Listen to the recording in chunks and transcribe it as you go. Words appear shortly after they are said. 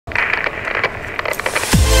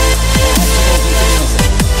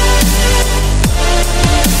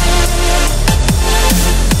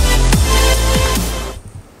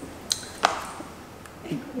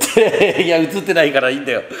いや、映ってないからいいん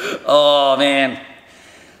だよ。Oh, man.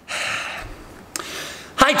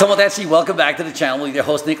 Hi, Tomodachi. Welcome back to the channel with your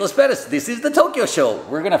host, Nicholas Pettas. This is the Tokyo Show.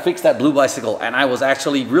 We're going to fix that blue bicycle. And I was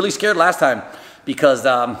actually really scared last time because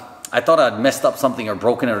I thought I'd messed up something or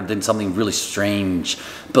broken it or did something really strange.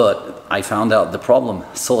 But I found out the problem.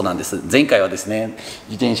 そうなんです。前回はですね、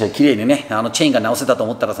自転車きれいにね、チェーンが直せたと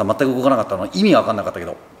思ったらさ、全く動かなかったの。意味わかんなかったけ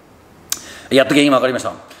ど。やっと原因わかりまし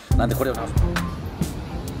た。なんでこれを直す。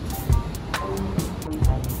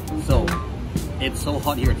So, it's so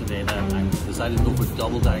hot here today that I decided to go for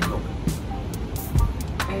double Diet Coke.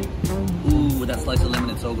 Ooh, that slice of lemon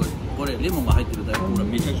is so good. これレモンが入ってるダイエットコーラ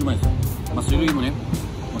めちゃくちゃうまいです。まあ種類もね、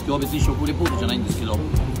今日は別に食レポートじゃないんですけど、The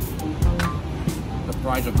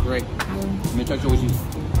fries are great. めちゃくちゃ美味しいです。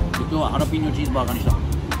今日はハラピーニョチーズバーガーにした。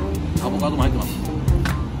アボカドも入ってます。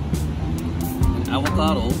アボ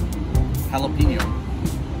カド、ハラピーニョ、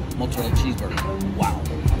モッツァレラチーズバーガー。Wow.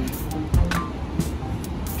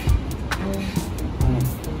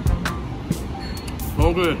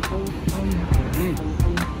 So good.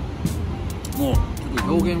 もうちょっと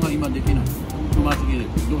表現が今できない。うますぎて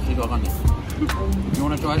どうしていいかわかんない。You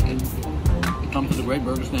wanna try it? It comes to the great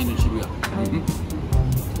burger stand in Shibuya.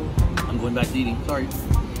 I'm going back to eating. Sorry.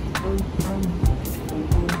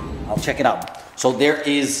 I'll check it out. So there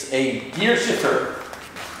is a gear shifter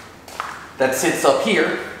that sits up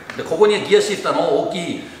here. でここにギアシフターの大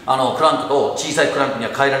きいクランクと小さいクランクに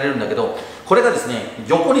は変えられるんだけど、これがですね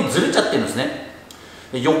横にずれちゃってるんですね。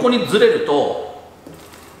横にずれると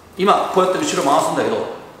今こうやって後ろ回すんだけ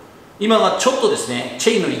ど、今がちょっとですねチ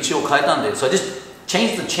ェーンの位置を変えたんで、so I just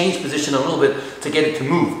changed the change position a little bit to get it to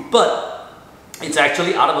move, but it's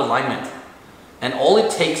actually out of alignment, and all it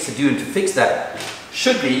takes to do to fix that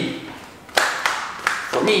should be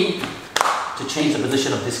for me to change the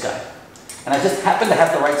position of this guy, and I just happen to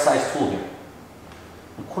have the right size tool here.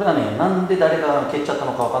 これはね、なんで誰が蹴っちゃった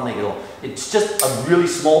のかわかんないけど、it's just a really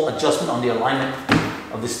small adjustment on the alignment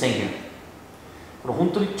of this thing here. これ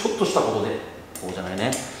本当にちょっとしたことで、こうじゃない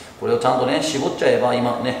ね。これをちゃんとね、絞っちゃえば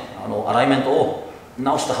今ね、アライメントを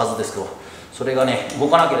直したはずですけど、それがね、動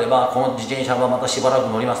かなければこの自転車はまたしばらく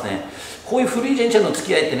乗りますね。こういう古い自転車の付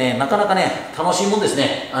き合いってね、なかなかね、楽しいもんです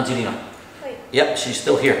ね、アンジェリーナ。はい。Yep, she's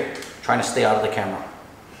still here, trying to stay out of the camera.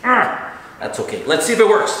 That's okay. Let's see if it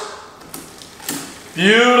works.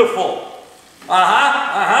 Beautiful.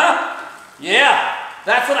 Yeah,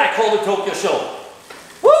 that's what I call the Tokyo Show.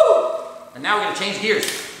 Woo! And now we're going to change gears.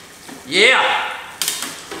 Yeah.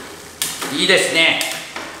 いいですね。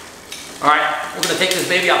Alright, we're going to take this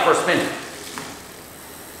baby out for a spin.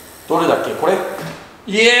 どれだっけこれ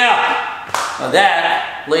Yeah! Now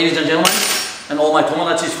that, ladies and gentlemen, and all my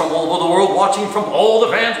tomodachis from all over the world, watching from all the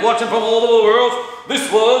fans, watching from all over the world, this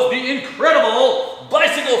was the incredible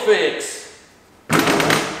bicycle fix!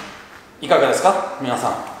 いかがですか皆さ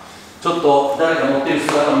ん。ちょっと誰か乗ってる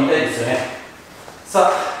姿を見たいですよね。さ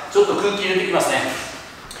あ、ちょっと空気入れてきますね。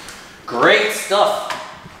Great stuff!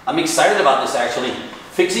 I'm excited about this actually.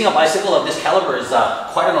 Fixing a bicycle of this caliber is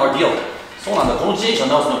quite an ordeal. そうなんだ、この自転車を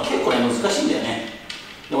直すのは結構ね、難しいんだよね。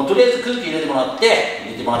でもとりあえず空気入れてもらって、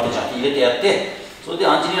入れてやって、それで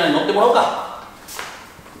アンジェリーナに乗ってもらおうか。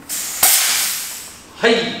は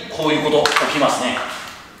い、こういうこと起きますね。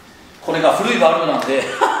これが古いバルブなんで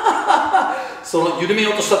その緩めよ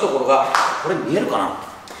うとしたところが、これ見えるかな？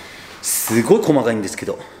すごい細かいんですけ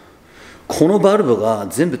ど、このバルブが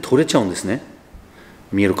全部取れちゃうんですね。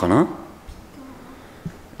見えるかな？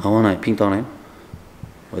合わない、ピンと合わない。こ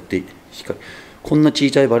うやって光、こんな小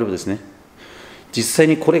さいバルブですね。実際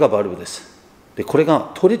にこれがバルブです。で、これが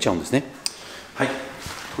取れちゃうんですね。はい、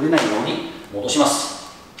取れないように戻します。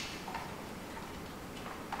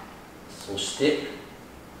そして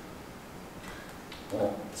そ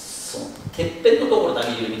のてっぺんのところだ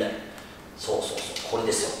け入れるみたい。そう、これ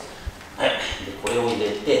ですよ。はい、でこれを入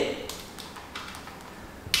れて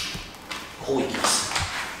こういきます。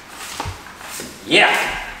Yeah!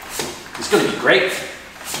 It's going to be great.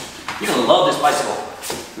 You're going to love this bicycle.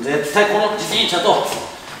 絶対この自転車と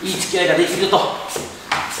いい付き合いができると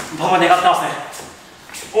パパ願ってますね。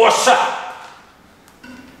おっしゃ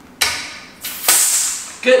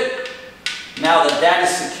Good. Now that that is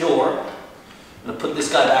secure, I'm going to put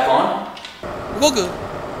this guy back on. 動く？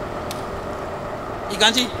いい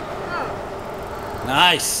感じ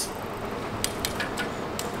？Nice.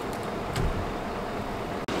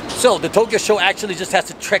 So the Tokyo Show actually just has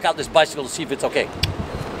to check out this bicycle to see if it's okay.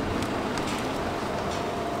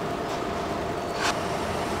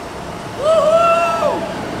 Woohoo!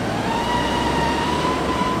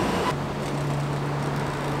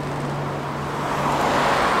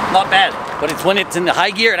 Not bad, but it's when it's in the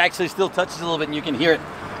high gear, it actually still touches a little bit and you can hear it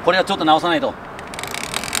これはちょっと直さないと。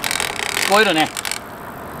聞こえるね。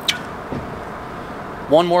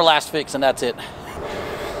One more last fix and that's it.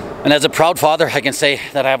 And as a proud father, I can say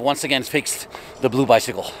that I have once again fixed the blue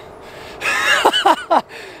bicycle.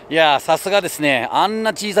 いやー、さすがですね。あん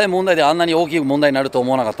な小さい問題であんなに大きい問題になると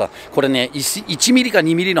思わなかった。これね、1ミリか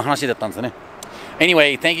2ミリの話だったんですよね。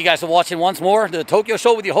Anyway, thank you guys for watching once more the Tokyo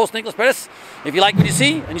Show with your host Nicholas Pettas. If you like what you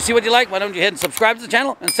see and you see what you like, why don't you head and subscribe to the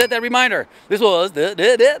channel and set that reminder. This was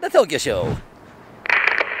the Tokyo Show.